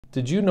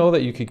Did you know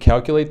that you could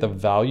calculate the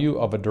value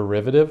of a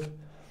derivative?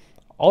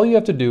 All you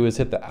have to do is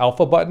hit the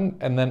alpha button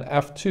and then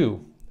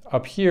F2.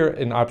 Up here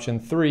in option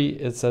 3,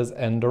 it says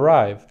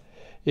nDeriv.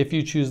 If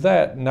you choose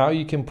that, now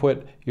you can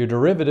put your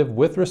derivative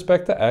with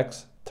respect to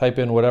x, type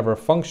in whatever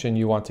function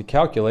you want to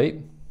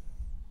calculate,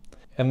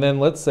 and then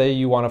let's say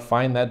you want to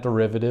find that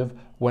derivative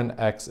when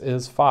x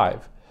is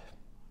 5.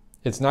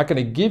 It's not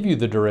going to give you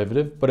the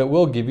derivative, but it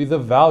will give you the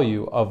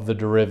value of the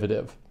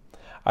derivative.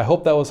 I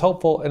hope that was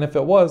helpful, and if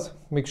it was,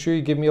 make sure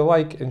you give me a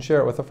like and share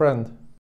it with a friend.